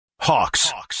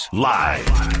Hawks Live.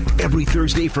 Every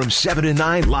Thursday from 7 to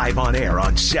 9, live on air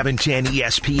on 710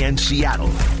 ESPN Seattle.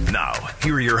 Now,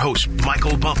 here are your hosts,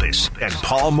 Michael Bumpus and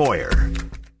Paul Moyer.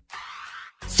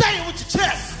 Say it with your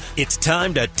chest. It's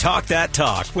time to talk that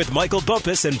talk with Michael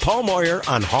Bumpus and Paul Moyer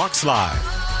on Hawks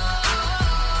Live.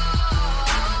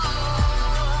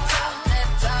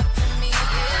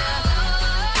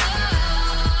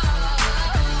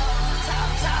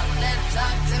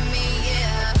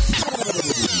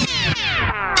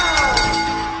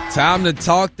 Time to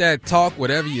talk that talk.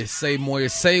 Whatever you say, Moyer,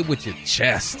 say it with your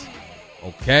chest.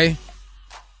 Okay?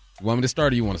 You want me to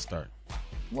start or you want to start?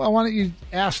 Well, why don't you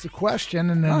ask the question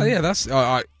and then... Oh, yeah, that's...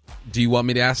 do you want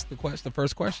me to ask the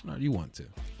first question, or do you want to?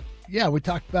 Yeah, we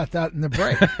talked about that in the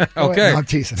break. Okay. No, I'm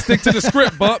teasing. Stick to the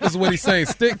script, Bump, is what he's saying.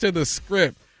 Stick to the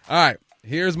script. All right,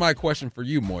 here's my question for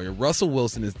you, Moyer. Russell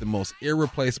Wilson is the most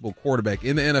irreplaceable quarterback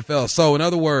in the NFL. So, in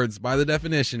other words, by the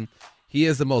definition, he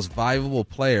is the most valuable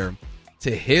player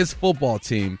to his football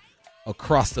team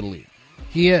across the league.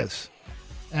 He is.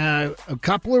 A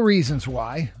couple of reasons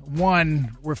why.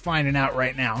 One, we're finding out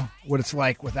right now what it's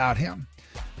like without him.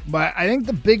 But I think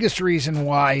the biggest reason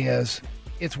why is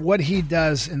it's what he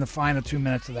does in the final 2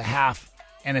 minutes of the half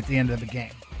and at the end of the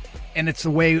game. And it's the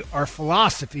way our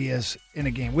philosophy is in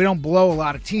a game. We don't blow a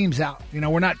lot of teams out. You know,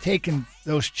 we're not taking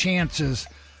those chances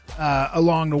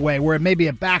along the way where maybe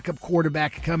a backup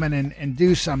quarterback can come in and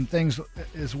do some things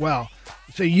as well.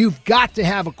 So you've got to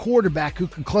have a quarterback who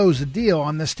can close the deal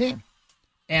on this team.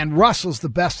 And Russell's the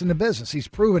best in the business. He's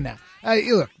proven that.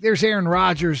 Look, there's Aaron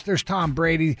Rodgers. There's Tom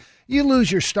Brady. You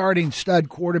lose your starting stud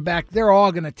quarterback, they're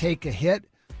all going to take a hit.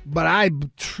 But I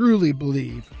truly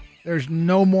believe there's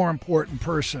no more important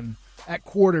person at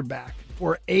quarterback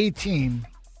for a team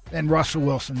than Russell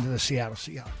Wilson to the Seattle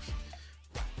Seahawks.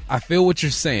 I feel what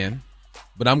you're saying,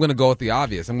 but I'm going to go with the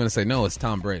obvious. I'm going to say no, it's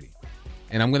Tom Brady.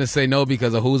 And I'm going to say no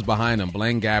because of who's behind him.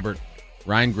 Blaine Gabbert,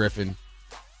 Ryan Griffin,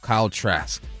 Kyle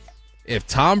Trask. If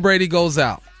Tom Brady goes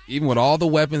out, even with all the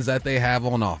weapons that they have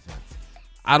on offense,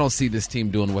 I don't see this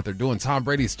team doing what they're doing. Tom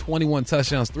Brady's 21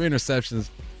 touchdowns, 3 interceptions,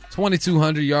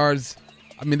 2,200 yards.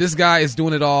 I mean, this guy is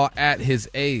doing it all at his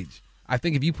age. I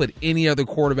think if you put any other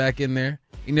quarterback in there,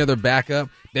 any other backup,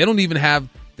 they don't even have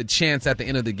the chance at the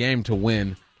end of the game to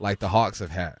win like the Hawks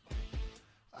have had.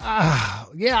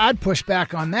 Yeah, I'd push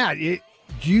back on that.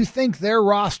 Do you think their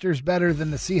roster's better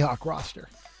than the Seahawks roster?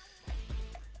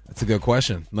 That's a good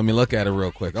question. Let me look at it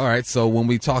real quick. All right, so when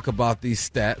we talk about these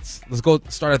stats, let's go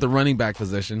start at the running back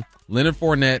position. Leonard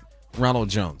Fournette, Ronald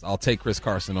Jones. I'll take Chris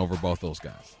Carson over both those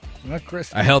guys.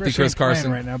 A healthy Chris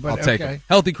Carson, right now, but I'll take him.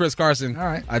 Healthy Chris Carson, all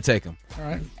right. I take him. All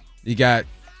right. You got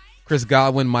Chris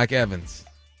Godwin, Mike Evans.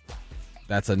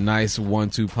 That's a nice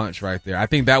 1-2 punch right there. I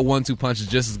think that 1-2 punch is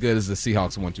just as good as the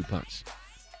Seahawks 1-2 punch.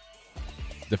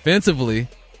 Defensively,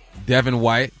 Devin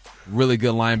White, really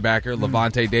good linebacker.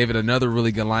 Levante David, another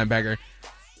really good linebacker.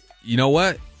 You know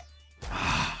what?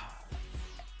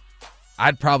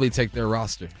 I'd probably take their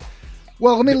roster.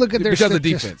 Well, let me look at their because of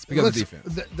defense.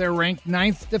 They're ranked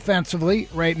 9th defensively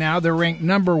right now. They're ranked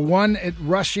number 1 at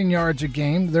rushing yards a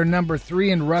game. They're number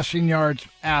 3 in rushing yards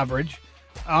average.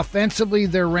 Offensively,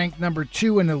 they're ranked number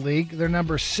 2 in the league. They're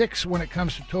number 6 when it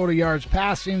comes to total yards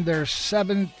passing. They're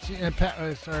 17.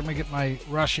 Let me get my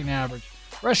rushing average.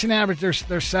 Rushing average,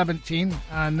 they're 17.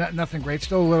 Nothing great.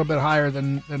 Still a little bit higher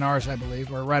than ours, I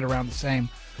believe. We're right around the same.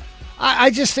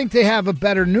 I just think they have a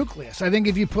better nucleus. I think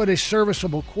if you put a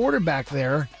serviceable quarterback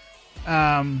there,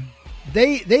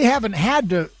 they haven't had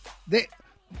to.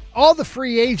 All the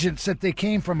free agents that they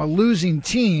came from a losing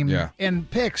team and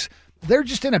picks, they're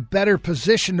just in a better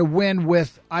position to win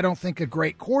with, I don't think, a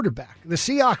great quarterback. The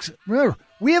Seahawks, remember,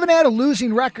 we haven't had a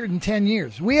losing record in 10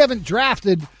 years. We haven't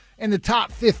drafted in the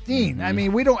top 15. Mm-hmm. I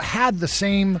mean, we don't have the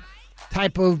same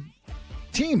type of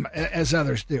team as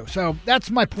others do. So that's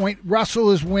my point.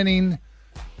 Russell is winning.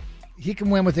 He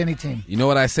can win with any team. You know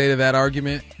what I say to that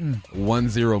argument?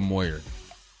 1-0 Moyer.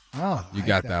 Oh, you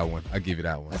got that one. I'll give you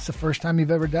that one. That's the first time you've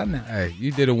ever done that. Hey,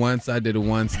 you did it once. I did it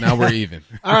once. Now we're even.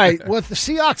 All right. Well, the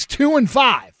Seahawks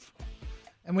 2-5,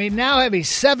 and we now have a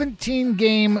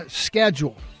 17-game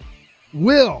schedule.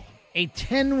 Will a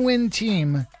 10-win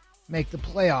team make the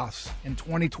playoffs in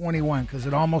 2021? Because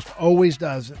it almost always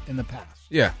does in the past.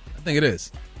 Yeah, I think it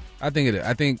is. I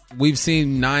think we've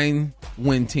seen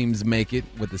 9-win teams make it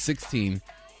with the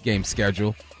 16-game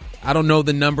schedule. I don't know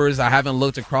the numbers. I haven't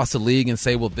looked across the league and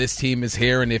say, well, this team is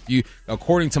here. And if you,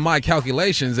 according to my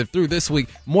calculations, if through this week,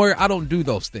 Moyer, I don't do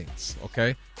those things,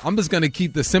 okay? I'm just going to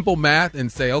keep the simple math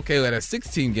and say, okay, at a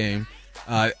 16-game,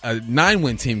 a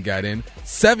 9-win team got in.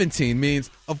 17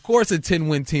 means, of course, a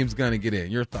 10-win team's going to get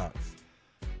in. Your thoughts?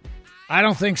 I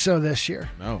don't think so this year.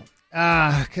 No.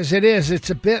 Because it's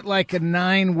a bit like a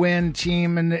 9-win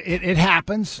team, and it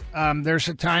happens. There's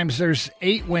 8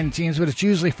 8-win teams, but it's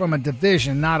usually from a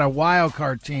division, not a wild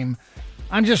card team.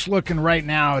 I'm just looking right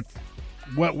now at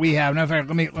what we have. In fact,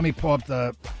 let me pull up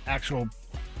the actual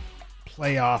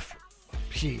playoff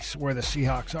piece where the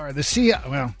Seahawks are.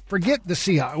 Forget the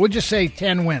Seahawks. We'll just say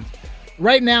 10 wins.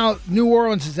 Right now, New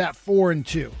Orleans is at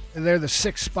 4-2. They're the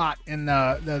 6th spot in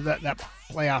that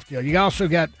playoff deal. You also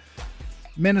got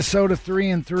Minnesota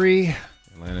 3-3.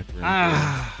 Atlanta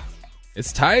 3-3.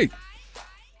 It's tight.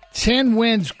 10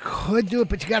 wins could do it,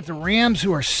 but you got the Rams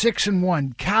who are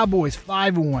 6-1, Cowboys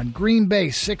 5-1, Green Bay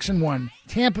 6-1,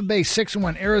 Tampa Bay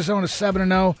 6-1, Arizona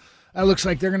 7-0. That looks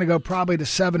like they're going to go probably to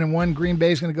 7-1. Green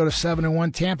Bay's going to go to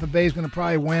 7-1. Tampa Bay's going to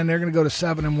probably win. They're going to go to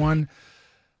 7-1.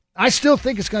 I still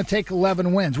think it's going to take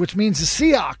 11 wins, which means the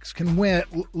Seahawks can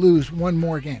lose one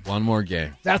more game. One more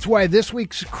game. That's why this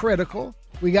week's critical.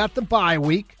 We got the bye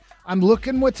week. I'm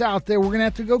looking what's out there. We're going to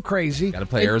have to go crazy. Got to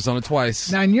play Arizona twice.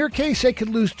 Now, in your case, they could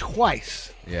lose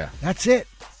twice. Yeah. That's it.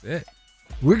 That's it.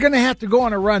 We're going to have to go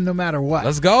on a run no matter what.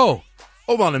 Let's go.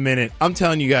 Hold on a minute. I'm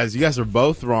telling you guys are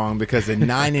both wrong because a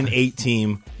 9-8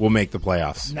 team will make the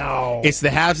playoffs. No. It's the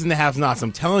haves and the have-nots.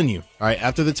 I'm telling you. All right,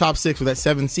 after the top 6 with that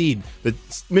 7 seed,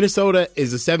 Minnesota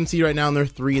is the 7 seed right now, and they're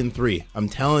 3-3. I'm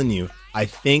telling you, I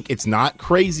think it's not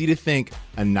crazy to think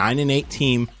a 9-8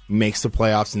 team makes the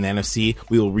playoffs in the NFC.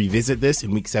 We will revisit this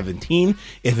in Week 17.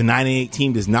 If a 9-8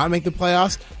 team does not make the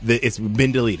playoffs, it's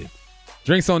been deleted.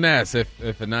 Drinks on that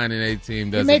if a 9-8 team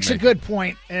doesn't. He makes a good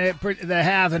point. The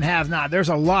have and have not. There's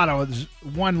a lot of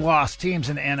one-loss teams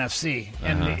in the NFC,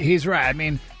 and he's right. I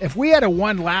mean, if we had a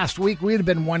 1 last week, we'd have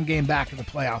been 1 game back in the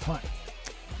playoff hunt.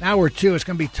 Now we're 2. It's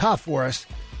going to be tough for us.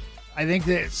 I think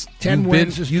that 10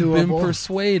 wins is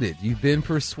doable. You've been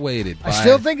persuaded. I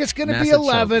still think it's going to be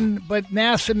 11, but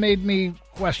NASA made me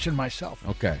question myself.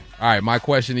 Okay. All right, my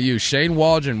question to you. Shane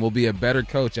Waldron will be a better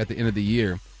coach at the end of the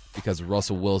year because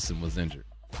Russell Wilson was injured.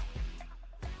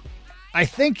 I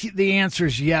think the answer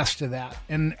is yes to that.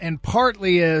 And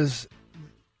partly is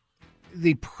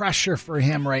the pressure for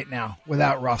him right now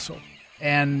without Russell.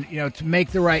 And, to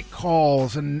make the right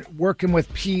calls and working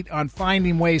with Pete on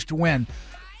finding ways to win.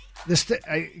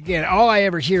 Again, all I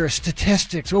ever hear is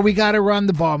statistics. Well, we got to run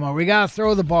the ball more. We got to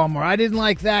throw the ball more. I didn't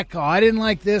like that call. I didn't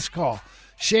like this call.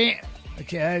 Shane,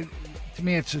 to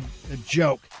me, it's a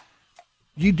joke.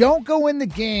 You don't go in the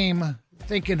game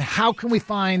thinking, how can we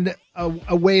find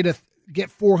a way to get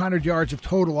 400 yards of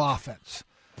total offense?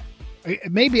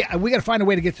 Maybe we got to find a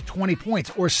way to get to 20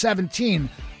 points or 17.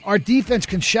 Our defense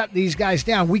can shut these guys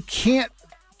down. We can't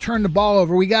turn the ball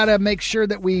over. We got to make sure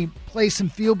that we play some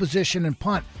field position and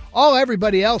punt. All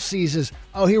everybody else sees is,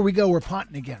 oh, here we go, we're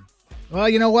punting again. Well,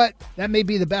 you know what? That may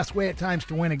be the best way at times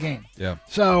to win a game. Yeah.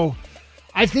 So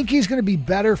I think he's going to be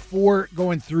better for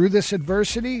going through this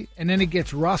adversity, and then he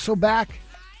gets Russell back.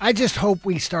 I just hope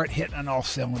we start hitting on all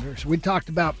cylinders. We talked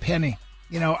about Penny.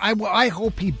 I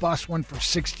hope he busts one for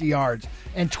 60 yards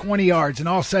and 20 yards, and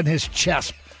all of a sudden his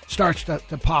chest starts to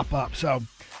pop up. So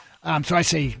I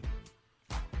say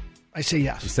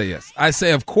yes. You say yes. I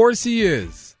say, of course he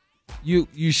is.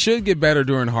 You should get better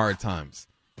during hard times.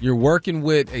 You're working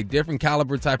with a different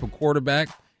caliber type of quarterback.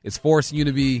 It's forcing you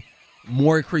to be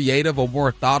more creative or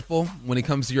more thoughtful when it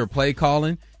comes to your play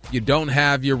calling. You don't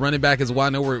have your running back as well. I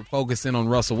know we're focusing on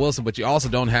Russell Wilson, but you also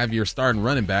don't have your starting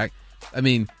running back. I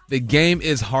mean, the game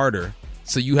is harder,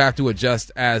 so you have to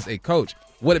adjust as a coach.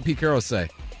 What did Pete Carroll say?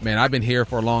 Man, I've been here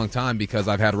for a long time because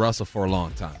I've had Russell for a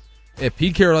long time. If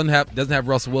Pete Carroll doesn't have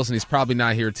Russell Wilson, he's probably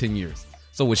not here 10 years.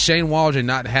 So with Shane Waldron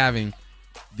not having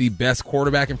the best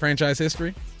quarterback in franchise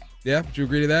history, yeah, would you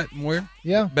agree to that, Moyer?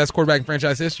 Yeah. Best quarterback in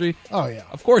franchise history? Oh, yeah.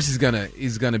 Of course he's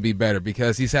gonna be better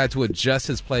because he's had to adjust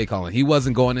his play calling. He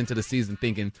wasn't going into the season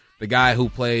thinking the guy who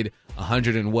played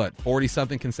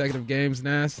 40-something consecutive games,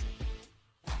 Nas?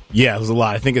 Yeah, it was a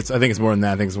lot. I think it's more than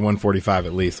that. I think it's 145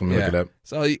 at least. Let me look it up.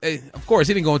 So, of course,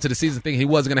 he didn't go into the season thinking he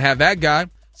wasn't going to have that guy,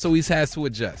 so he's has to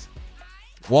adjust.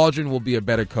 Waldron will be a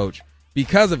better coach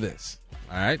because of this.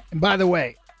 All right? And by the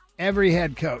way, every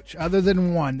head coach, other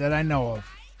than one that I know of,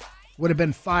 would have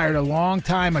been fired a long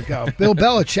time ago. Bill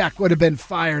Belichick would have been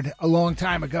fired a long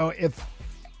time ago if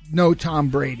no Tom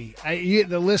Brady.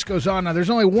 The list goes on. Now, there's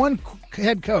only one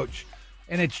head coach,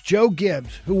 and it's Joe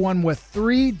Gibbs, who won with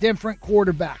 3 different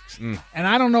quarterbacks. And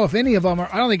I don't know if any of them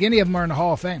I don't think any of them are in the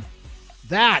Hall of Fame.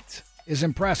 That is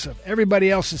impressive.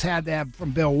 Everybody else has had to have,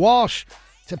 from Bill Walsh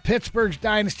to Pittsburgh's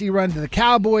dynasty run to the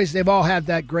Cowboys, they've all had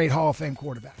that great Hall of Fame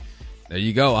quarterback. There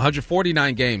you go.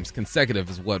 149 games consecutive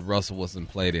is what Russell Wilson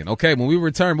played in. Okay, when we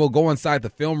return, we'll go inside the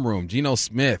film room. Geno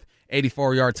Smith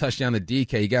 84-yard touchdown to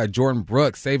DK. You got Jordan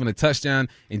Brooks saving a touchdown,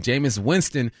 and Jameis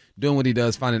Winston doing what he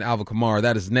does, finding Alvin Kamara.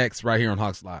 That is next right here on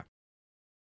Hawks Live.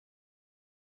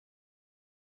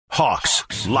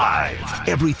 Hawks Live.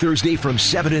 Every Thursday from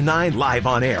 7 to 9, live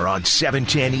on air on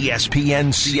 710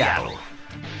 ESPN Seattle.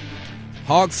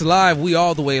 Hawks Live, we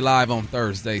all the way live on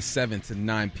Thursday, 7 to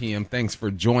 9 p.m. Thanks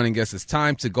for joining us. It's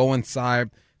time to go inside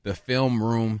the film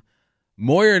room.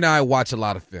 Moyer and I watch a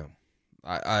lot of film.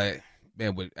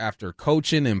 After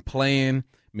coaching and playing,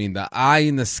 the eye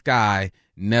in the sky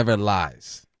never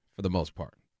lies for the most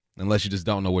part, unless you just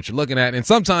don't know what you're looking at. And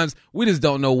sometimes we just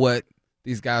don't know what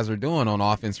these guys are doing on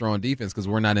offense or on defense because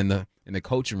we're not in the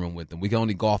coaching room with them. We can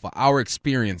only go off of our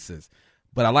experiences.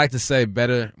 But I like to say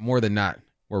better, more than not,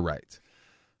 we're right.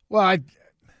 Well,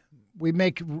 we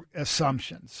make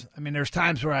assumptions. There's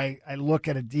times where I look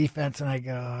at a defense and I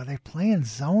go, are they playing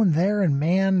zone there and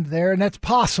man there? And that's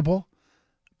possible.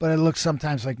 But it looks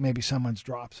sometimes like maybe someone's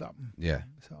dropped something. Yeah.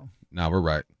 So no, we're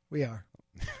right. We are.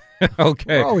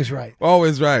 Okay. We're always right.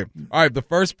 Always right. All right, the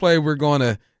first play we're going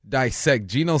to dissect.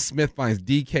 Geno Smith finds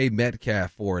DK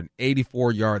Metcalf for an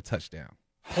 84-yard touchdown.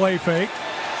 Play fake.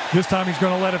 This time he's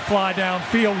going to let it fly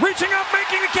downfield. Reaching up,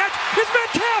 making the catch. It's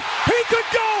Metcalf. He could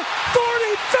go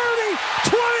 40, 30,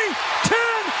 20, 10,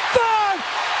 5.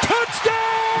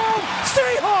 Touchdown,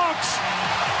 Seahawks.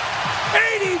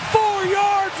 84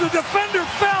 yards. The defender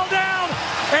fell down,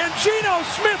 and Geno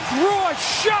Smith threw a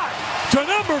shot to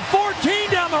number 14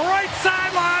 down the right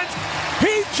sidelines.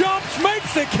 He jumps,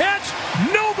 makes the catch.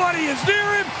 Nobody is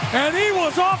near him, and he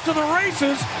was off to the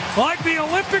races like the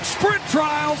Olympic sprint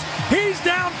trials. He's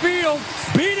downfield,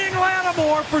 beating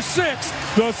Lattimore for 6.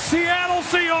 The Seattle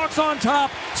Seahawks on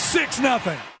top,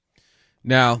 6-0.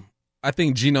 Now, I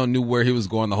think Geno knew where he was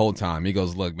going the whole time. He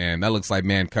goes, look, man, that looks like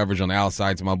man coverage on the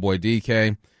outside to my boy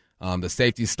DK. The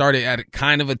safety started at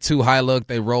kind of a too high look.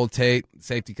 They rotate.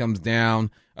 Safety comes down.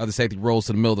 Other safety rolls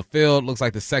to the middle of the field. Looks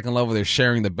like the second level, they're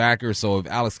sharing the backer. So if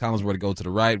Alex Collins were to go to the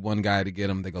right, one guy to get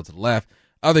him, they go to the left.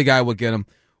 Other guy would get him.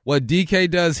 What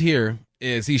DK does here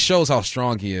is he shows how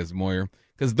strong he is, Moyer,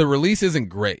 because the release isn't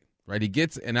great, right? He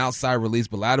gets an outside release,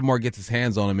 but Lattimore gets his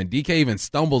hands on him, and DK even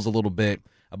stumbles a little bit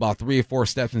about 3 or 4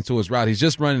 steps into his route. He's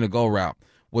just running a go route.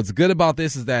 What's good about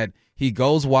this is that he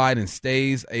goes wide and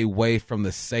stays away from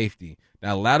the safety.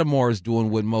 Now, Lattimore is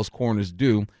doing what most corners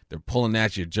do. They're pulling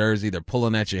at your jersey. They're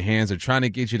pulling at your hands. They're trying to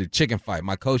get you to chicken fight.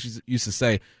 My coach used to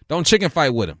say, don't chicken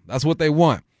fight with him. That's what they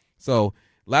want. So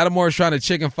Lattimore is trying to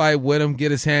chicken fight with him, get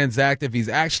his hands active. He's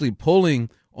actually pulling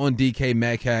on DK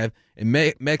Metcalf, and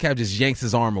Metcalf just yanks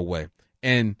his arm away.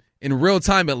 And in real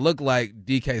time, it looked like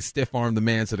DK stiff-armed the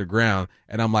man to the ground.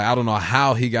 And I'm like, I don't know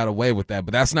how he got away with that,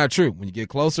 but that's not true. When you get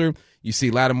closer, you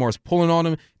see Lattimore's pulling on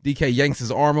him. DK yanks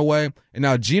his arm away. And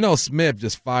now Geno Smith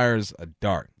just fires a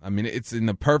dart. It's in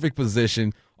the perfect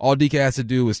position. All DK has to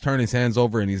do is turn his hands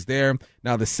over, and he's there.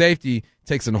 Now the safety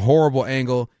takes a horrible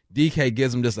angle. DK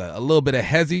gives him just a little bit of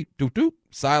hezzy, doop,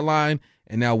 sideline.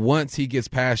 And now once he gets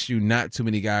past you, not too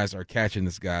many guys are catching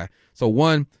this guy. So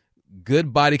one,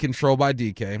 good body control by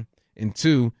DK. And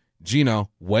 2, Geno,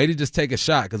 way to just take a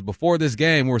shot. Because before this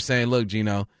game, we're saying, look,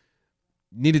 Geno,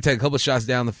 need to take a couple of shots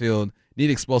down the field, need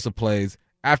explosive plays.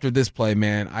 After this play,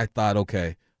 man, I thought,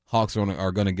 okay, Hawks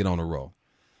are going to get on a roll.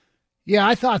 Yeah,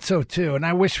 I thought so, too. And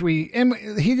I wish he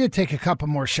did take a couple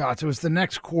more shots. It was the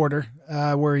next quarter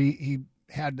where he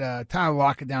had Tyler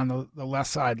Lockett down the left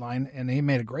sideline, and he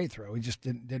made a great throw. He just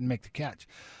didn't make the catch.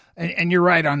 And you're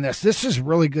right on this. This is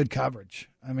really good coverage.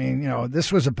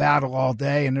 This was a battle all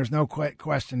day, and there's no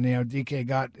question. DK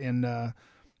got in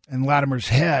Lattimore's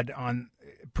head on,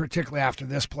 particularly after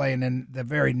this play, and then the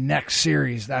very next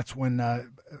series. That's when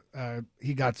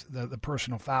he got the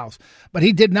personal fouls. But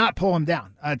he did not pull him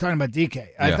down. Talking about DK,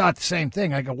 I thought the same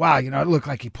thing. I go, wow, it looked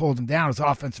like he pulled him down. It was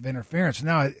offensive interference.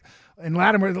 No, and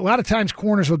Lattimore, a lot of times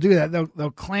corners will do that.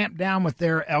 They'll clamp down with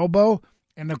their elbow,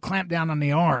 and they'll clamp down on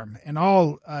the arm. And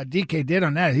all DK did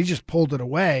on that, he just pulled it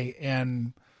away.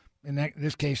 And in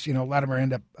this case, Lattimore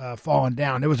ended up falling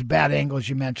down. It was a bad angle, as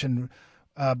you mentioned,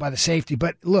 by the safety.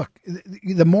 But look,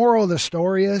 the moral of the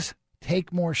story is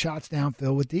take more shots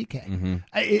downfield with DK. Mm-hmm.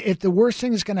 If the worst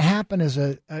thing is going to happen is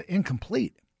a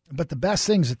incomplete, but the best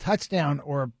thing is a touchdown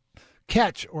or a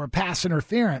catch or a pass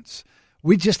interference.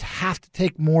 We just have to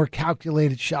take more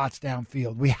calculated shots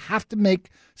downfield. We have to make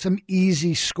some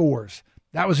easy scores.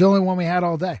 That was the only one we had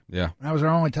all day. Yeah. That was our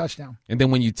only touchdown. And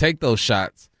then when you take those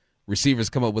shots,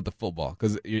 receivers come up with the football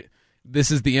because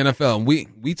this is the NFL.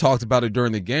 And we talked about it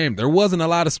during the game. There wasn't a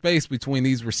lot of space between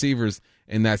these receivers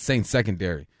and that Saints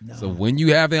secondary. No. So when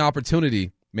you have the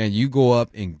opportunity, man, you go up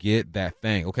and get that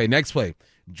thing. Okay, next play.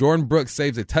 Jordan Brooks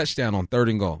saves a touchdown on 3rd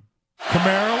and goal.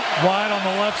 Kamara wide on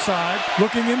the left side.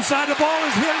 Looking inside. The ball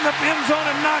is hit in the end zone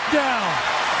and knocked down.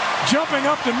 Jumping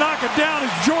up to knock it down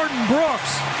is Jordan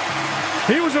Brooks.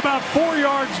 He was about 4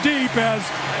 yards deep as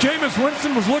Jameis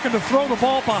Winston was looking to throw the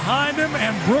ball behind him,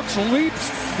 and Brooks leaps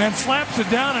and slaps it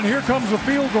down, and here comes the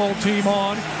field goal team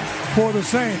on for the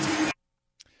Saints.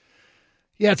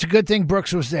 Yeah, it's a good thing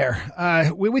Brooks was there.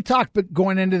 We talked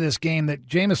going into this game that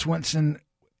Jameis Winston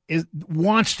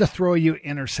wants to throw you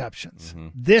interceptions. Mm-hmm.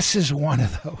 This is one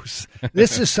of those.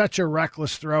 This is such a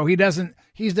reckless throw. He doesn't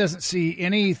see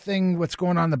anything what's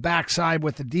going on the backside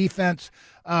with the defense.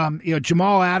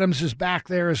 Jamal Adams is back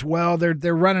there as well.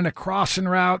 They're running a crossing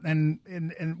route, and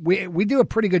we do a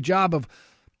pretty good job of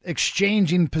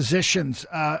exchanging positions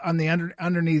on the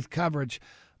underneath coverage.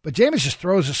 But Jameis just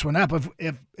throws this one up.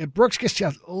 If Brooks gets you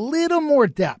a little more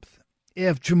depth,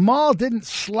 if Jamal didn't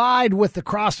slide with the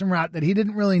crossing route that he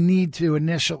didn't really need to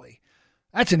initially,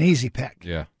 that's an easy pick.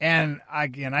 Yeah. And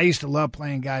again, I used to love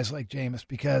playing guys like Jameis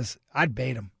because I'd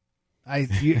bait him.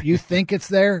 You think it's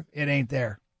there, it ain't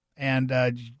there. And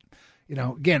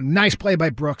again, nice play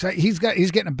by Brooks. He's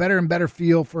getting a better and better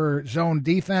feel for zone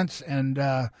defense, and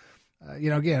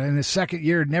again, in his second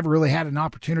year, never really had an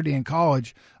opportunity in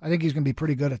college. I think he's going to be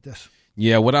pretty good at this.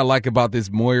 Yeah, what I like about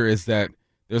this Moyer is that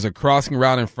there's a crossing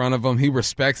route in front of him. He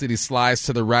respects it. He slides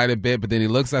to the right a bit, but then he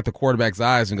looks at the quarterback's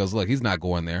eyes and goes, look, he's not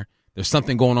going there. There's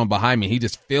something going on behind me. He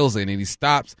just feels it, and he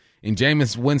stops. And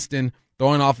Jameis Winston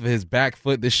throwing off of his back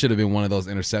foot, this should have been one of those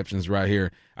interceptions right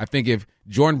here. I think if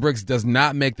Jordan Brooks does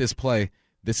not make this play,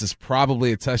 this is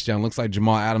probably a touchdown. Looks like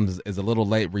Jamal Adams is a little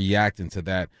late reacting to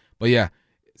that. But, yeah,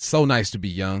 it's so nice to be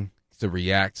young, to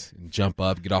react and jump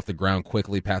up, get off the ground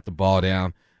quickly, pat the ball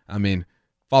down. I mean,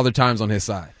 Father Time's on his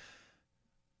side.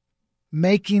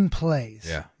 Making plays.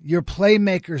 Yeah. Your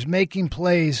playmakers making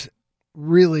plays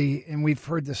really, and we've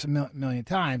heard this a million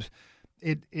times,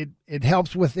 it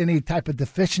helps with any type of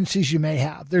deficiencies you may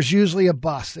have. There's usually a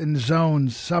bust in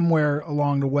zones somewhere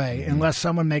along the way, unless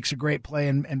someone makes a great play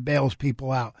and bails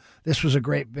people out. This was a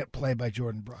great play by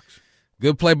Jordan Brooks.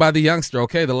 Good play by the youngster.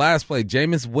 Okay, the last play,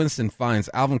 Jameis Winston finds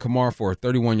Alvin Kamara for a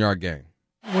 31-yard gain.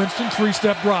 Winston,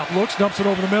 three-step drop, looks, dumps it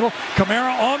over the middle.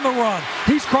 Kamara on the run.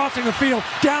 He's crossing the field,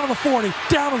 down to the 40,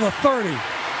 down to the 30.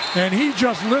 And he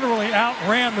just literally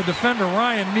outran the defender.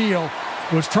 Ryan Neal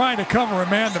was trying to cover a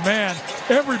man-to-man.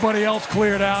 Everybody else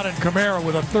cleared out, and Kamara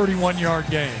with a 31-yard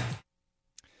gain.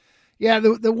 Yeah,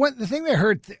 the thing that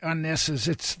hurt on this is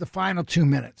it's the final 2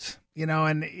 minutes.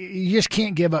 And you just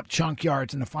can't give up chunk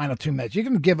yards in the final 2 minutes. You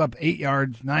can give up 8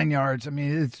 yards, 9 yards. I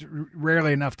mean, it's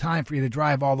rarely enough time for you to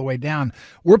drive all the way down.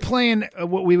 We're playing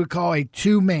what we would call a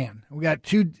two-man. We got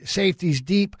two safeties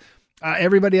deep.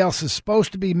 Everybody else is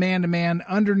supposed to be man-to-man.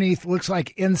 Underneath looks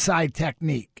like inside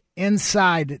technique.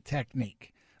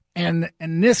 And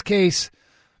in this case,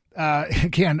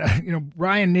 again,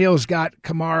 Ryan Neal's got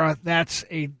Kamara. That's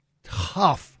a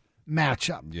tough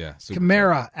matchup. Yeah.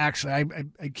 Kamara, actually.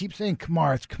 I keep saying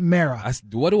Kamara. It's Kamara.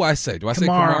 What do I say? Do I say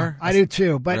Kamara? I do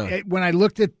too. But really? When I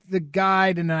looked at the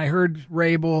guide and I heard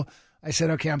Rabel, I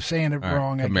said, okay, I'm saying it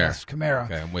wrong, Kamara. I guess. Kamara.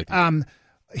 Okay, I'm with you.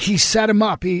 He set him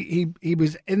up. He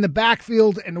was in the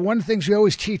backfield, and one of the things we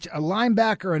always teach, a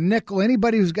linebacker, a nickel,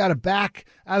 anybody who's got a back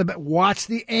out of it, watch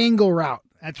the angle route.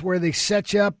 That's where they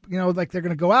set you up, like they're going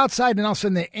to go outside, and all of a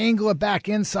sudden they angle it back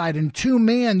inside. And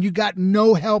two-man, you got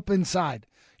no help inside.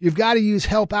 You've got to use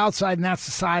help outside, and that's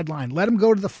the sideline. Let him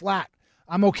go to the flat.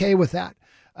 I'm okay with that.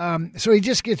 So he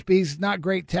just gets beat. He's not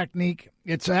great technique.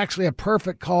 It's actually a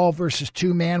perfect call versus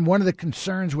two-man. One of the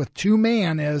concerns with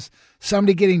two-man is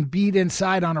somebody getting beat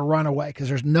inside on a runaway because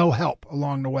there's no help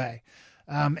along the way.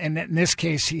 And in this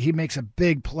case, he makes a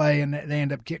big play, and they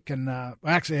end up kicking.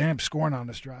 They end up scoring on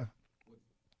this drive.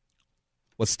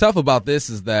 What's tough about this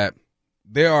is that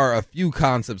there are a few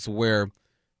concepts where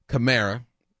Kamara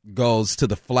goes to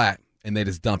the flat and they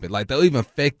just dump it. Like they'll even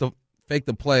fake the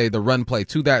play, the run play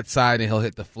to that side, and he'll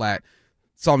hit the flat.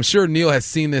 So I'm sure Neal has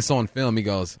seen this on film. He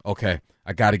goes, okay,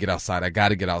 I got to get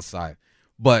outside.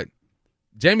 But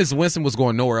Jameis Winston was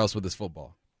going nowhere else with his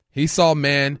football. He saw,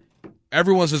 man,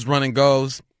 everyone's just running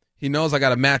goes. He knows I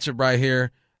got a matchup right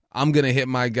here. I'm going to hit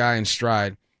my guy in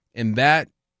stride. And that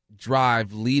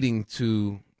drive leading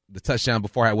to the touchdown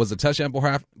before half, was a touchdown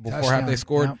before half they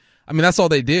scored. Yeah. I mean, that's all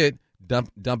they did.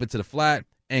 Dump it to the flat,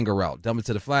 anger route. Dump it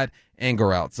to the flat, anger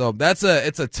route. So it's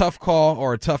a tough call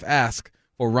or a tough ask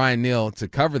for Ryan Neal to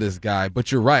cover this guy.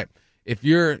 But you're right. If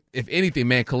anything,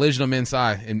 man, collision him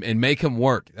inside and make him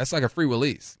work. That's like a free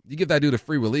release. You give that dude a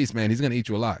free release, man, he's going to eat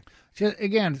you alive.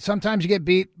 Again, sometimes you get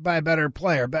beat by a better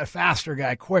player, a faster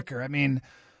guy, quicker. I mean,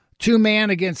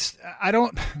 two-man against –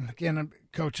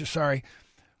 coaches, sorry.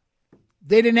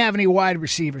 they didn't have any wide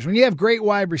receivers. When you have great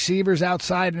wide receivers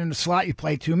outside and in the slot, you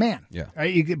play two-man. Yeah.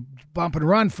 Right? You could bump and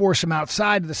run, force them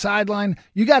outside to the sideline.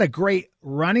 You got a great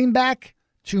running back,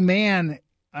 two-man.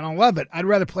 I don't love it. I'd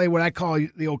rather play what I call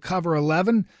the old cover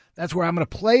 11. That's where I'm going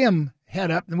to play him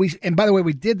head up. And by the way,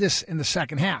 we did this in the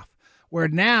second half, where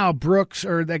now Brooks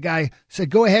or that guy said,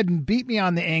 go ahead and beat me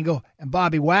on the angle, and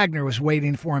Bobby Wagner was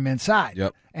waiting for him inside.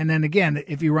 Yep. And then again,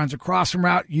 if he runs a crossing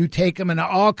route, you take him, and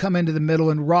I'll come into the middle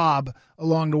and rob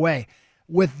along the way.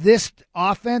 With this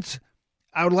offense,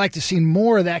 I would like to see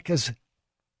more of that because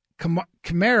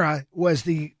Kamara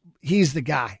he's the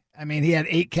guy. I mean, he had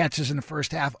 8 catches in the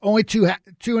first half, only two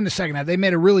in the second half. They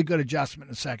made a really good adjustment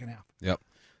in the second half. Yep.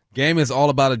 Game is all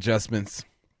about adjustments.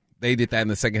 They did that in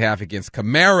the second half against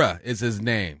Kamara is his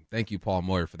name. Thank you, Paul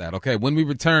Moyer, for that. Okay, when we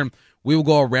return, we will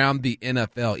go around the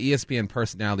NFL. ESPN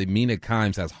personality Mina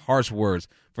Kimes has harsh words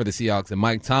for the Seahawks, and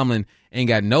Mike Tomlin ain't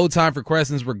got no time for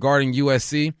questions regarding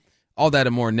USC. All that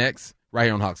and more next, right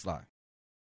here on Hawks Live.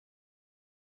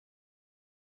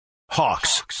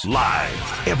 Hawks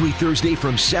Live. Every Thursday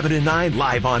from 7 to 9,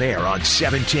 live on air on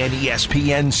 710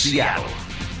 ESPN Seattle.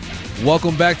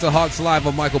 Welcome back to Hawks Live.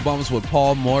 I'm Michael Bumpus with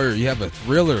Paul Moyer. You have a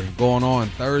thriller going on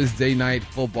Thursday night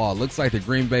football. Looks like the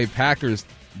Green Bay Packers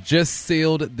just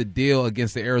sealed the deal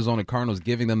against the Arizona Cardinals,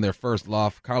 giving them their first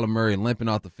loss. Kyler Murray limping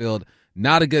off the field.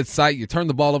 Not a good sight. You turn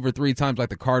the ball over 3 times like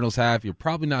the Cardinals have. You're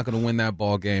probably not going to win that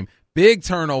ball game. Big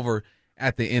turnover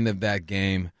at the end of that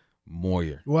game.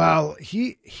 Moyer. Well,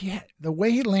 he the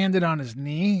way he landed on his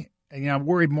knee, I'm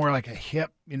worried more like a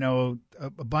hip,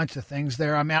 a bunch of things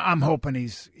there. I mean, I'm hoping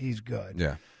he's good.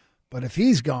 Yeah. But if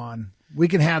he's gone, we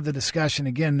can have the discussion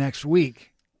again next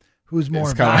week. Who's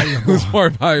more valuable? Who's more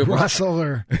valuable? Russell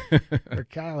or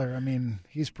Kyler? I mean,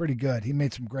 he's pretty good. He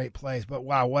made some great plays, but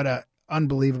wow, what a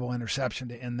unbelievable interception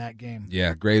to end that game.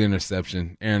 Yeah, great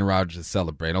interception. Aaron Rodgers is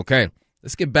celebrating. Okay,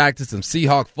 let's get back to some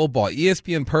Seahawk football.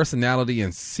 ESPN personality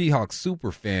and Seahawks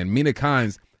superfan Mina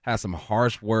Kimes has some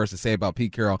harsh words to say about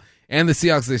Pete Carroll and the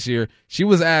Seahawks this year. She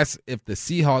was asked if the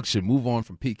Seahawks should move on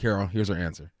from Pete Carroll. Here's her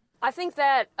answer. I think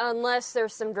that unless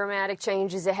there's some dramatic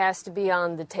changes, it has to be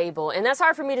on the table. And that's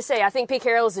hard for me to say. I think Pete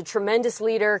Carroll is a tremendous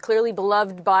leader, clearly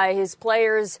beloved by his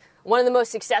players, one of the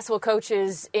most successful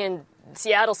coaches in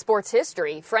Seattle sports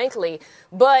history, frankly.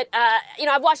 But,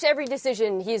 I've watched every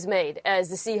decision he's made as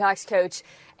the Seahawks coach,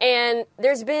 and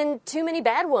there's been too many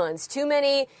bad ones, too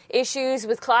many issues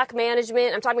with clock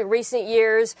management. I'm talking recent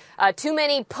years, too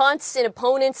many punts in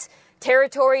opponents'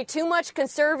 territory, too much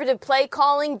conservative play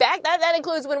calling. That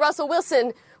includes when Russell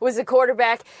Wilson was the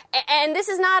quarterback. And this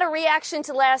is not a reaction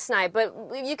to last night, but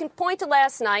you can point to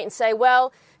last night and say,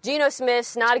 well, Geno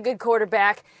Smith's not a good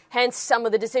quarterback, hence some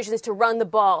of the decisions to run the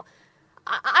ball.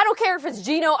 I don't care if it's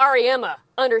Geno Auriemma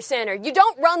under center. You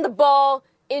don't run the ball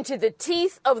into the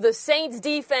teeth of the Saints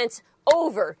defense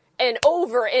over and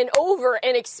over and over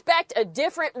and expect a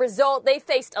different result. They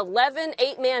faced 11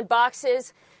 8-man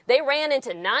boxes. They ran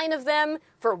into 9 of them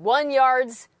for 1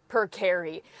 yards per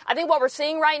carry. I think what we're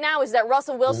seeing right now is that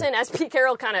Russell Wilson, as Pete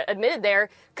Carroll kind of admitted there,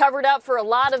 covered up for a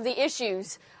lot of the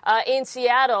issues in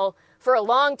Seattle for a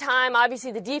long time.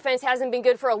 Obviously, the defense hasn't been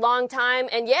good for a long time.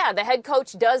 And, yeah, the head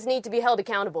coach does need to be held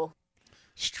accountable.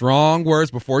 Strong words.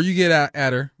 Before you get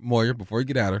at her, Moyer, before you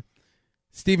get at her,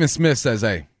 Stephen Smith says,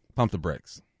 hey, pump the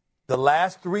brakes. The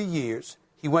last 3 years,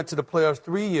 he went to the playoffs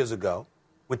 3 years ago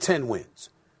with 10 wins.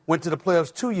 Went to the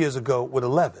playoffs 2 years ago with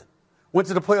 11. Went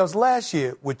to the playoffs last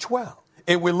year with 12.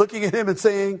 And we're looking at him and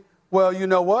saying, well, you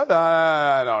know what?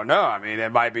 I don't know. I mean,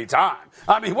 it might be time.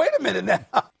 I mean, wait a minute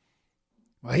now.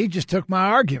 Well, he just took my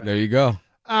argument. There you go.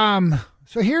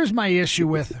 So here's my issue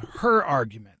with her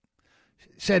argument.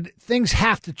 Said things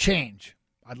have to change.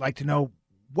 I'd like to know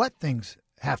what things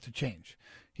have to change.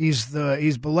 He's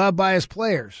beloved by his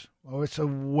players. Well, so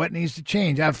what needs to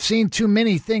change? I've seen too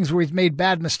many things where he's made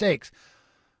bad mistakes.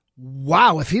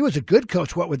 Wow, if he was a good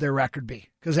coach, what would their record be?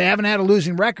 Because they haven't had a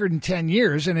losing record in 10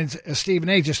 years. And as Stephen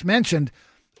A. just mentioned,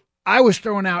 I was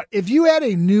throwing out, if you had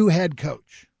a new head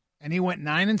coach and he went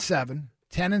 9-7,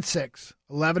 10-6,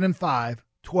 11-5,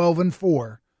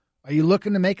 12-4, are you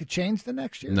looking to make a change the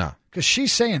next year? No. Because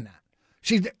she's saying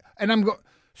that.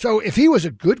 So if he was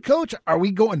a good coach, are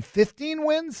we going 15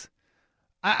 wins?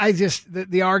 I just,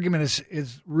 the argument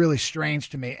is really strange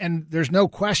to me. And there's no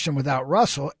question without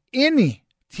Russell, any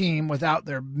team without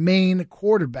their main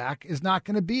quarterback is not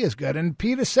going to be as good. And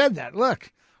Peter said that.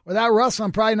 Look, without Russell,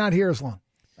 I'm probably not here as long.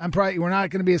 We're not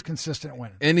going to be as consistent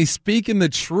winning. And he's speaking the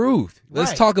truth.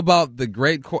 Let's talk about the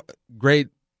great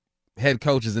head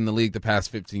coaches in the league the past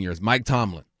 15 years. Mike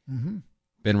Tomlin,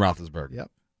 Ben Roethlisberger,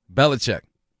 Belichick,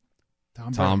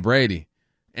 Tom Brady,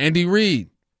 Andy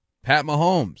Reid, Pat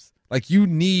Mahomes. Like, you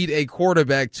need a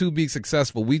quarterback to be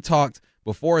successful. We talked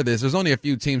before this. There's only a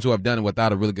few teams who have done it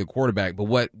without a really good quarterback, but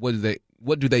what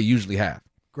do they usually have?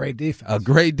 Great defense. A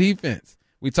great defense.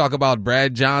 We talk about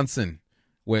Brad Johnson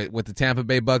with the Tampa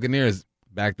Bay Buccaneers.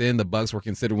 Back then, the Bucs were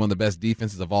considered one of the best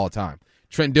defenses of all time.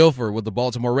 Trent Dilfer with the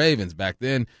Baltimore Ravens. Back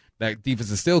then, that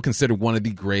defense is still considered one of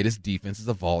the greatest defenses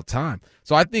of all time.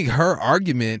 So I think her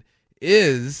argument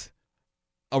is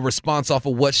a response off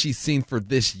of what she's seen for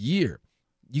this year.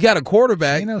 You got a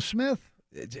quarterback. Geno Smith.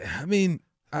 I mean,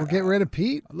 we'll get rid of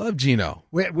Pete. I love Geno.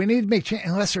 We need to make change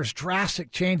unless there's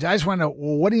drastic change. I just want to know,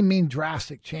 well, what do you mean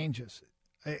drastic changes?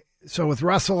 So with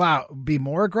Russell out, be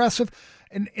more aggressive.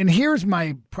 And here's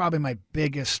probably my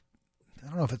biggest, I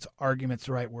don't know if it's argument's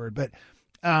the right word, but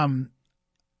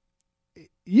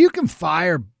you can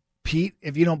fire Pete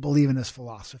if you don't believe in his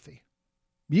philosophy.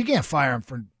 You can't fire him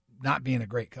for not being a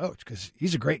great coach because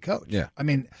he's a great coach. Yeah. I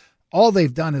mean, all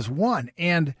they've done is won.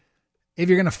 And if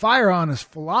you're going to fire on his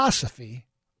philosophy,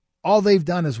 all they've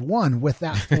done is won with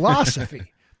that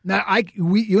philosophy. Now,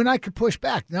 you and I could push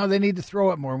back. No, they need to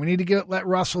throw it more. We need to let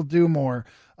Russell do more.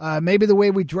 Maybe the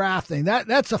way we draft things.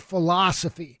 That's a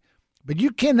philosophy. But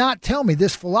you cannot tell me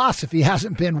this philosophy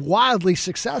hasn't been wildly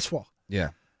successful. Yeah.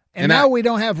 And now we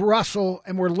don't have Russell,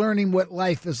 and we're learning what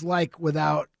life is like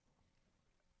without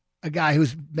a guy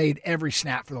who's made every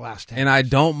snap for the last 10 years. And I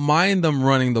don't mind them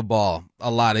running the ball a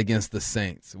lot against the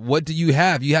Saints. What do you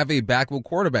have? You have a backward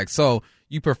quarterback. So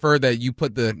you prefer that you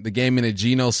put the game into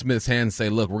Geno Smith's hands and say,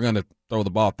 look, we're going to throw the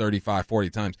ball 35, 40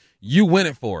 times. You win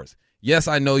it for us. Yes,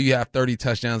 I know you have 30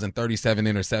 touchdowns and 37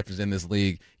 interceptions in this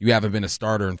league. You haven't been a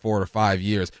starter in 4 or 5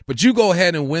 years. But you go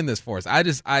ahead and win this for us.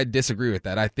 I disagree with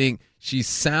that. I think she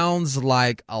sounds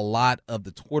like a lot of the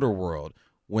Twitter world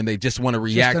when they just want to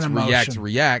react.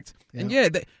 Yeah.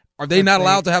 And are they not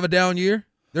allowed to have a down year?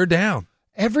 They're down.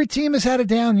 Every team has had a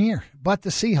down year, but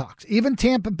the Seahawks. Even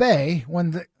Tampa Bay,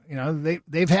 when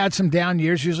they've had some down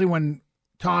years. Usually when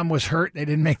Tom was hurt, they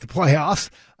didn't make the playoffs.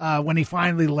 When he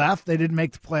finally left, they didn't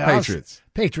make the playoffs.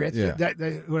 Patriots. Yeah. What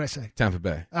did I say? Tampa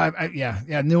Bay.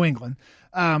 New England.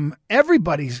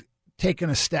 Everybody's taken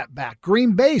a step back.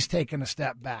 Green Bay's taken a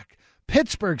step back.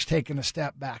 Pittsburgh's taken a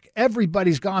step back.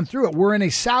 Everybody's gone through it. We're in a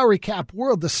salary cap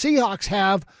world. The Seahawks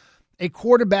have a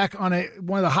quarterback on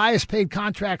one of the highest paid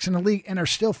contracts in the league and are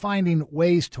still finding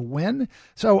ways to win.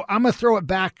 So I'm going to throw it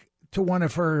back to one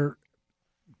of her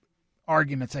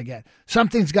arguments I get.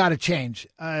 Something's got to change.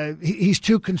 He's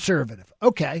too conservative.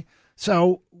 Okay,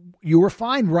 so you were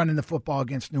fine running the football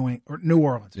against New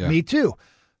Orleans. Yeah. Me too.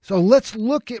 So let's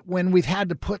look at when we've had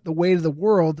to put the weight of the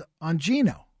world on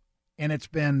Geno. And it's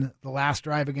been the last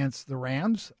drive against the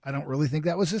Rams. I don't really think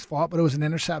that was his fault, but it was an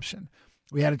interception.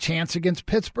 We had a chance against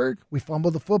Pittsburgh. We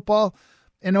fumbled the football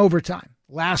in overtime.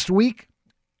 Last week,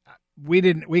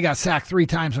 we got sacked 3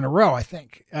 times in a row, I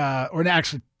think, or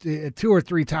actually 2 or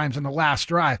 3 times in the last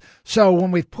drive. So when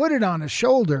we put it on his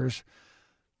shoulders,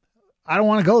 I don't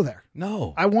want to go there.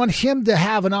 No. I want him to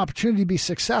have an opportunity to be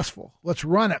successful. Let's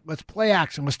run it. Let's play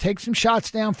action. Let's take some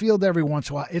shots downfield every once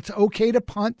in a while. It's okay to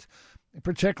punt,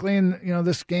 particularly in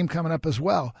this game coming up as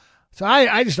well. So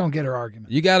I just don't get her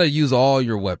argument. You got to use all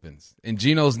your weapons. And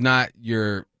Geno's not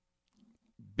your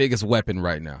biggest weapon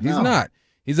right now. He's not.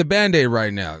 He's a Band-Aid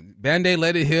right now. Band-Aid,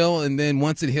 let it heal, and then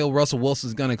once it heals, Russell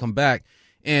Wilson's going to come back.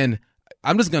 And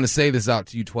I'm just going to say this out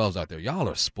to you 12s out there. Y'all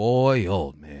are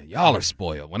spoiled, man. Y'all are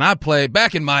spoiled. When I played,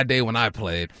 back in my day when I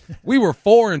played, we were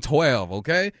 4-12,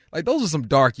 okay? Like, those are some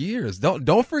dark years.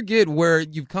 Don't forget where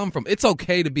you've come from. It's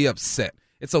okay to be upset.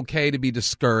 It's okay to be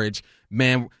discouraged.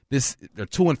 Man, they're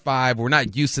 2-5. We're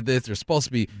not used to this. They're supposed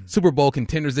to be Super Bowl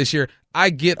contenders this year. I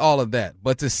get all of that.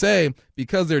 But to say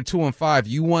because they're 2-5,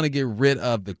 you want to get rid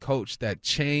of the coach that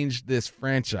changed this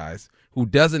franchise, who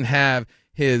doesn't have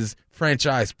his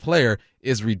franchise player,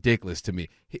 is ridiculous to me.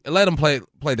 Let him play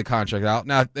the contract out.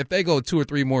 Now, if they go 2 or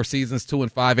 3 more seasons,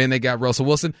 2-5, and they got Russell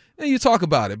Wilson, then you talk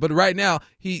about it. But right now,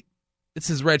 it's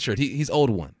his red shirt. He's owed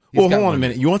one. Well, hold on a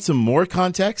minute. You want some more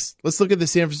context? Let's look at the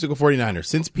San Francisco 49ers.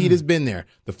 Since Pete has been there,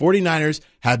 the 49ers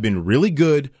have been really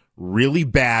good, really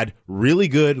bad, really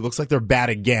good. Looks like they're bad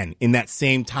again in that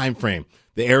same time frame.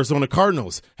 The Arizona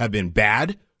Cardinals have been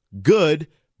bad, good,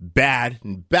 bad,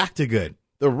 and back to good.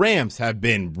 The Rams have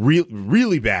been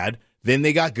really bad. Then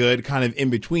they got good, kind of in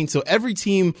between. So every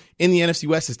team in the NFC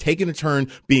West has taken a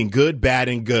turn being good,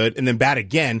 and then bad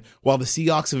again, while the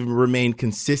Seahawks have remained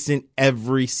consistent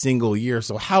every single year.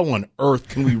 So how on earth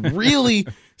can we really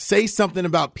say something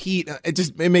about Pete?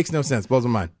 It makes no sense. Blows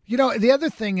my mind. The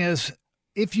other thing is,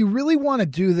 if you really want to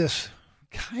do this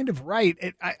kind of right,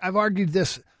 I've argued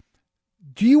this.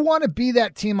 Do you want to be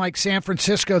that team like San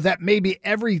Francisco that maybe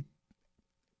every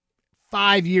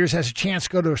 5 years has a chance to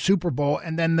go to a Super Bowl,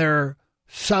 and then they're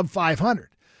sub 500.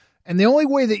 And the only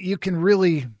way that you can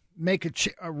really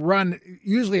make a run,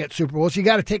 usually at Super Bowls, you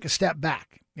got to take a step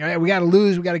back. You know, we got to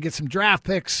lose. We got to get some draft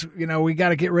picks. You know, we got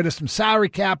to get rid of some salary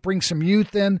cap, bring some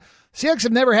youth in. Seahawks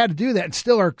have never had to do that and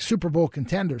still are Super Bowl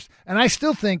contenders. And I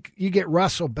still think you get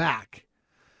Russell back.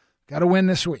 Got to win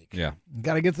this week. Yeah.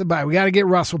 Got to get the bye. We got to get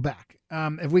Russell back.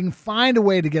 If we can find a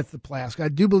way to get to the playoffs, I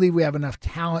do believe we have enough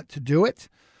talent to do it.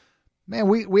 Man,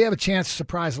 we have a chance to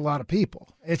surprise a lot of people.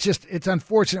 It's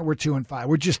unfortunate we're 2-5.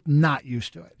 We're just not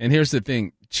used to it. And here's the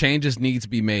thing. Changes need to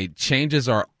be made. Changes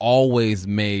are always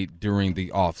made during the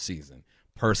offseason.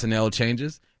 Personnel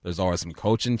changes. There's always some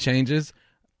coaching changes.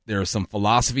 There are some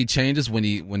philosophy changes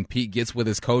when Pete gets with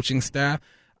his coaching staff.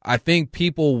 I think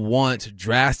people want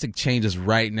drastic changes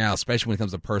right now, especially when it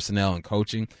comes to personnel and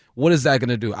coaching. What is that going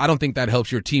to do? I don't think that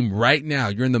helps your team right now.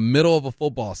 You're in the middle of a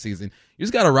football season. You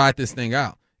just got to ride this thing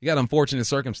out. You got unfortunate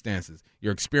circumstances.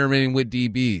 You're experimenting with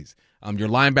DBs. Your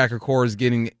linebacker core is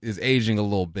aging a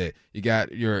little bit. You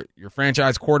got your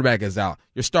franchise quarterback is out.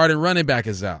 Your starting running back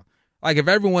is out. Like, if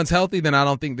everyone's healthy, then I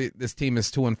don't think that this team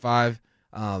is 2-5.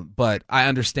 But I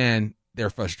understand their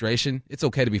frustration. It's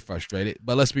okay to be frustrated,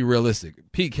 but let's be realistic.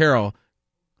 Pete Carroll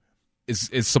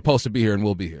is supposed to be here and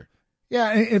will be here.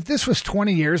 Yeah, if this was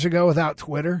 20 years ago without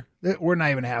Twitter, we're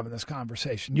not even having this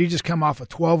conversation. You just come off a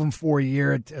 12-4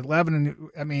 year at 11, and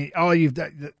I mean, all you've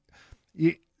done,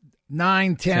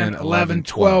 9, 10, 11,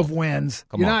 12 wins.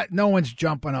 No one's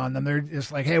jumping on them. They're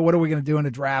just like, hey, what are we going to do in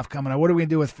the draft coming up? What are we going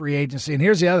to do with free agency? And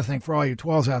here's the other thing for all you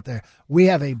 12s out there. We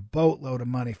have a boatload of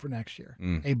money for next year,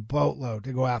 a boatload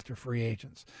to go after free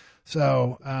agents.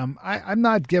 So I'm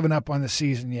not giving up on the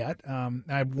season yet.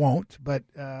 I won't, but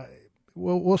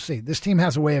we'll see. This team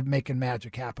has a way of making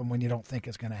magic happen when you don't think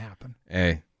it's going to happen.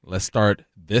 Hey, let's start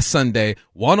this Sunday,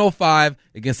 105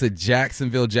 against the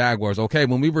Jacksonville Jaguars. Okay,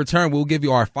 when we return, we'll give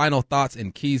you our final thoughts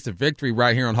and keys to victory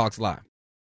right here on Hawks Live.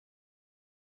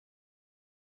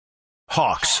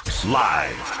 Hawks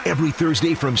Live. Every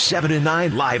Thursday from 7 to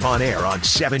 9, live on air on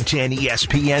 710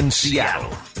 ESPN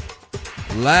Seattle.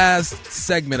 Last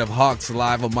segment of Hawks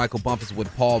Live with Michael Bumpus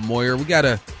with Paul Moyer. We got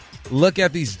to look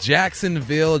at these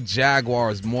Jacksonville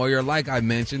Jaguars. Moyer, like I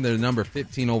mentioned, they're number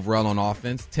 15 overall on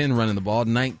offense, 10 running the ball,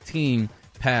 19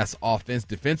 pass offense.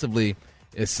 Defensively,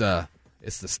 it's the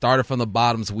starter from the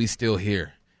bottom, so we still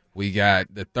here. We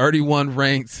got the 31st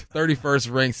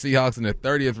ranked Seahawks and the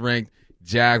 30th ranked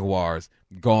Jaguars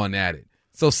going at it.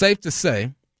 So safe to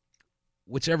say,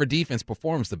 whichever defense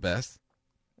performs the best,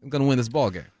 I'm going to win this ball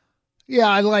game. Yeah,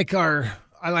 I like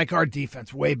our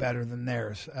defense way better than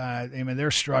theirs. I mean, they're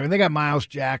struggling. They got Miles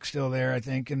Jack still there, I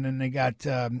think, and then they got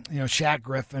Shaq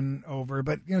Griffin over.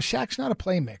 But Shaq's not a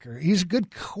playmaker. He's a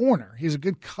good corner. He's a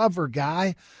good cover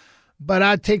guy. But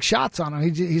I'd take shots on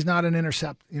him. He's not an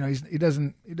intercept. He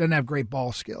doesn't have great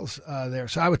ball skills there.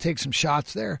 So I would take some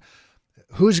shots there.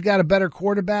 Who's got a better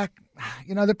quarterback?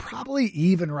 They're probably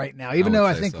even right now. Even though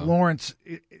I think so. Lawrence,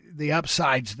 the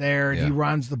upside's there, and he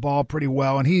runs the ball pretty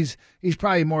well, and he's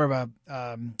probably more of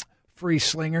a free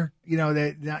slinger.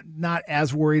 Not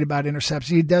as worried about interceptions.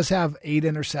 He does have 8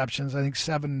 interceptions. I think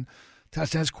 7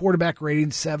 touchdowns. Quarterback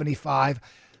rating 75.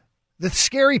 The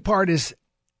scary part is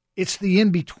it's the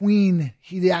in between.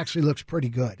 He actually looks pretty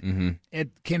good. Mm-hmm.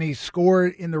 Can he score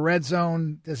in the red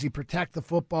zone? Does he protect the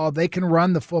football? They can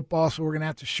run the football, so we're going to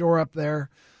have to shore up there.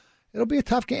 It'll be a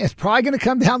tough game. It's probably going to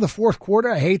come down the fourth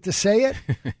quarter. I hate to say it.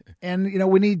 And,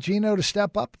 we need Geno to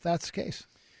step up if that's the case.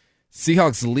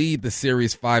 Seahawks lead the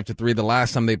series 5-3. The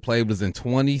last time they played was in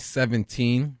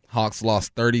 2017. Hawks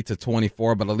lost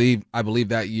 30-24, but I believe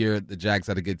that year the Jags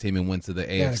had a good team and went to the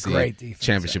AFC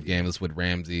Championship game. It was with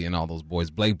Ramsey and all those boys.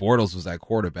 Blake Bortles was at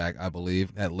quarterback, I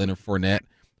believe. Had Leonard Fournette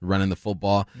running the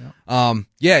football. Yep.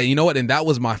 You know what? And that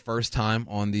was my first time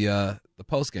on the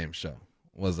post-game show.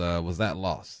 Was that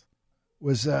loss?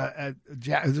 You said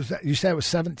it was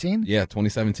 17? Yeah,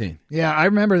 2017. Yeah, I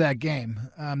remember that game.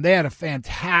 They had a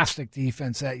fantastic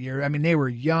defense that year. I mean, they were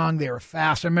young, they were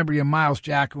fast. I remember Miles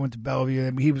Jack went to Bellevue.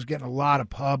 I mean, he was getting a lot of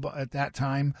pub at that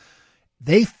time.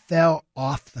 They fell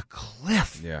off the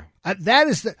cliff. Yeah.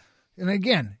 And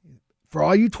again, for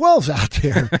all you 12s out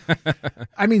there,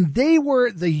 I mean, they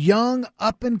were the young,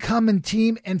 up-and-coming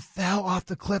team and fell off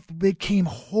the cliff. It became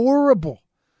horrible.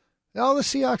 All the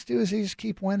Seahawks do is they just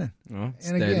keep winning. And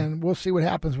again, we'll see what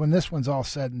happens when this one's all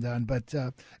said and done. But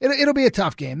it'll be a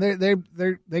tough game.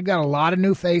 They've got a lot of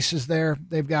new faces there.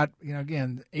 They've got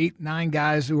 8, 9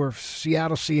 guys who are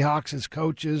Seattle Seahawks as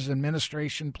coaches,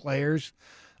 administration, players.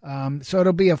 So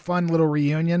it'll be a fun little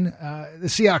reunion. The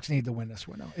Seahawks need to win this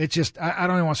one. It's just I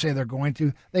don't even want to say they're going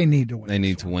to. They need to win. They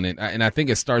need to win it, and I think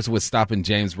it starts with stopping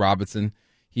James Robinson.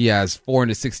 He has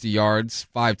 460 yards,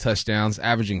 5 touchdowns,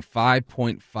 averaging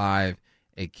 5.5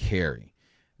 a carry.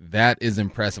 That is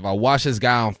impressive. I watched this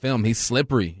guy on film. He's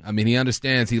slippery. I mean, he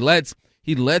understands. He lets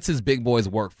his big boys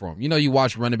work for him. You know, you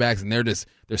watch running backs and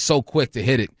they're so quick to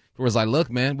hit it. Whereas like, look,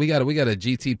 man, we got a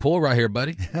GT pull right here,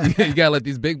 buddy. You got to let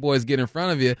these big boys get in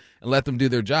front of you and let them do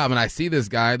their job. And I see this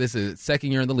guy. This is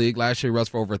second year in the league. Last year he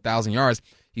rushed for over 1,000 yards.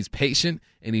 He's patient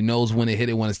and he knows when to hit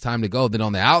it when it's time to go. Then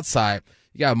on the outside,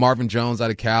 you got Marvin Jones out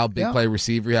of Cal, big play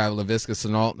receiver. You have Laviska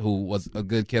Shenault, who was a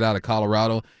good kid out of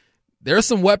Colorado. There's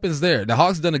some weapons there. The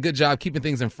Hawks done a good job keeping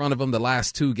things in front of them the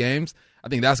last 2 games. I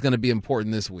think that's going to be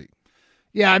important this week.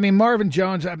 Yeah, I mean, Marvin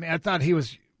Jones, I thought he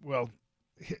was,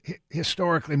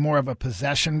 historically more of a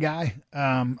possession guy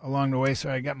along the way. So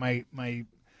I got my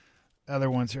other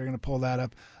ones here. I'm going to pull that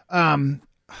up.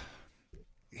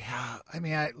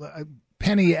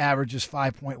 Penny averages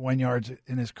 5.1 yards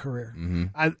in his career.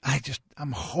 Mm-hmm.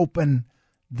 I'm hoping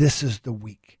this is the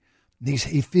week.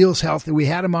 He feels healthy. We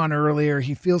had him on earlier.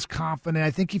 He feels confident. I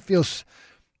think he feels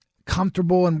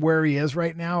comfortable in where he is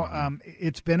right now.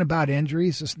 It's been about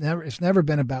injuries. It's never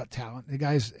been about talent. The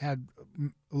guy's had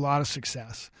a lot of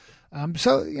success.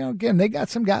 So, again, they got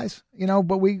some guys,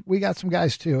 but we got some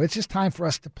guys too. It's just time for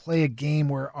us to play a game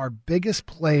where our biggest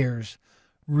players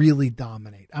really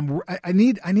dominate. I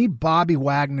need Bobby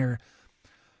Wagner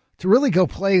to really go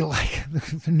play like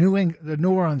the New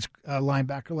Orleans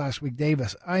linebacker last week,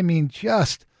 Davis. I mean,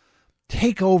 just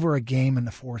take over a game in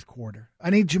the fourth quarter. I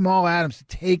need Jamal Adams to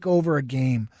take over a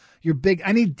game.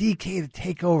 I need DK to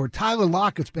take over. Tyler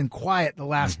Lockett's been quiet the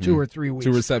last 2 or 3 weeks.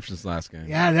 2 receptions last game.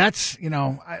 Yeah, that's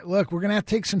look, we're gonna have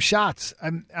to take some shots.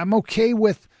 I'm okay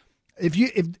with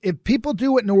if people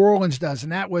do what New Orleans does,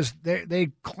 and that was they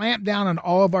clamped down on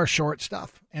all of our short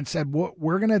stuff and said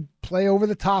we're going to play over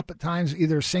the top at times,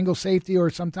 either single safety or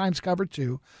sometimes cover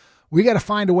 2. We got to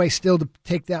find a way still to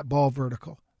take that ball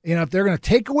vertical. If they're going to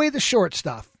take away the short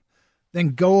stuff, then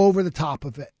go over the top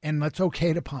of it, and it's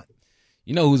okay to punt.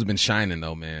 You know who's been shining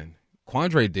though, man?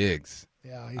 Quandre Diggs.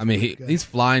 Yeah, he's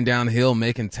flying downhill,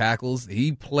 making tackles.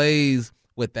 He plays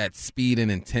with that speed and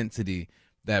intensity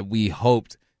that we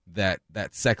hoped that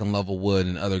second level would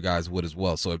and other guys would as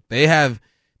well. So if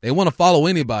they want to follow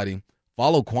anybody,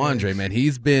 follow Quandre, man.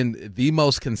 He's been the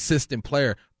most consistent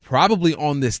player probably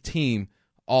on this team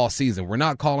all season. We're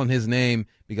not calling his name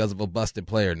because of a busted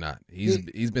play or not.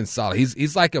 He's been solid.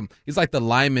 He's like the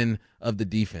lineman of the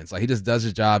defense. Like he just does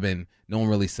his job and no one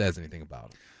really says anything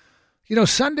about him.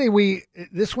 Sunday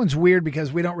this one's weird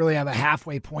because we don't really have a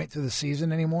halfway point to the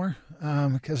season anymore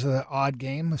because of the odd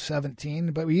game of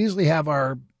 17. But we usually have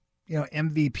our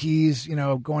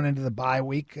MVPs, going into the bye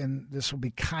week, and this will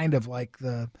be kind of like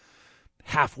the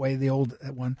halfway, the old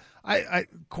one.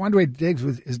 Quandre Diggs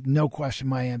is no question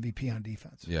my MVP on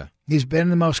defense. Yeah. He's been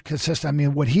the most consistent. I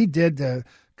mean, what he did to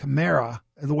Kamara,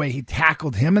 the way he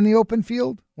tackled him in the open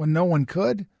field when no one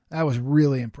could, that was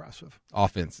really impressive.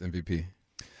 Offense MVP.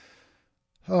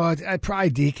 Oh, I'd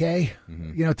probably DK.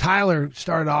 Mm-hmm. Tyler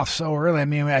started off so early. I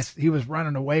mean, he was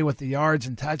running away with the yards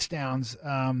and touchdowns.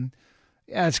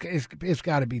 Yeah, it's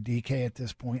got to be DK at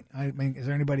this point. I mean, is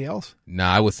there anybody else? No,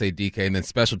 I would say DK, and then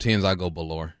special teams, I go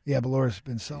Ballore. Yeah, Ballore's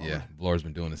been solid. Yeah, Ballore's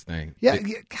been doing his thing. Yeah,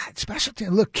 God, special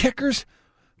teams. Look, kickers,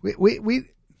 we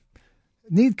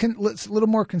need a little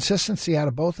more consistency out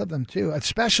of both of them, too.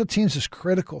 Special teams is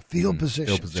critical. Field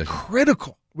position is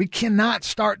critical. We cannot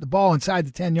start the ball inside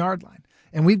the 10-yard line,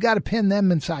 and we've got to pin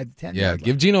them inside the 10-yard line. Yeah,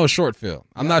 give Geno a short field.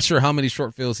 I'm not sure how many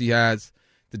short fields he has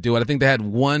to do it. I think they had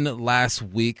one last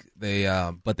week,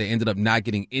 but they ended up not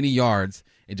getting any yards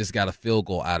and just got a field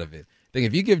goal out of it. I think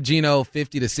if you give Geno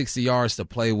 50 to 60 yards to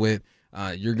play with,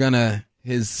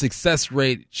 his success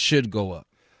rate should go up.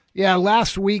 Yeah,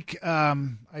 last week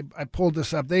I pulled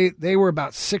this up. They were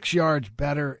about 6 yards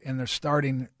better in their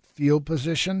starting field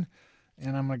position,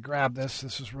 and I'm going to grab this.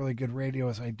 This is really good radio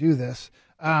as I do this.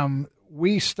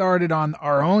 We started on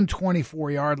our own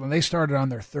 24-yard line. They started on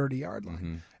their 30-yard line.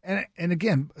 Mm-hmm. And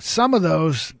again, some of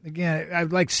those,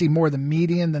 I'd like to see more the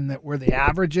median than where the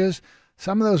average is.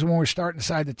 Some of those when we're starting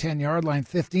inside the 10-yard line,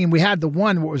 15. We had the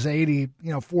one what was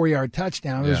 4-yard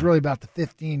touchdown. It was really about the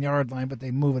 15-yard line, but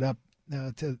they move it up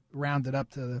to round it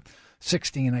up to the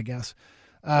 16, I guess.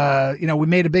 We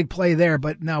made a big play there,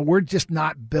 but no, we're just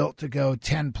not built to go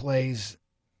 10 plays,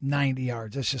 90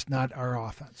 yards. That's just not our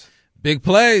offense. Big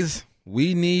plays.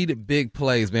 We need big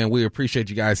plays, man. We appreciate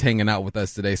you guys hanging out with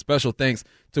us today. Special thanks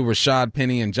to Rashad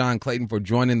Penny and John Clayton for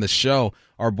joining the show.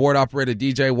 Our board operator,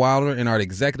 DJ Wilder, and our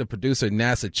executive producer,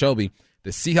 Nasa Chobe. The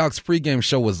Seahawks pregame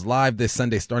show was live this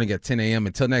Sunday starting at 10 a.m.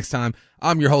 Until next time,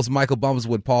 I'm your host, Michael Bumpus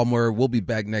with Paul Moyer. We'll be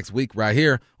back next week right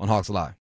here on Hawks Live.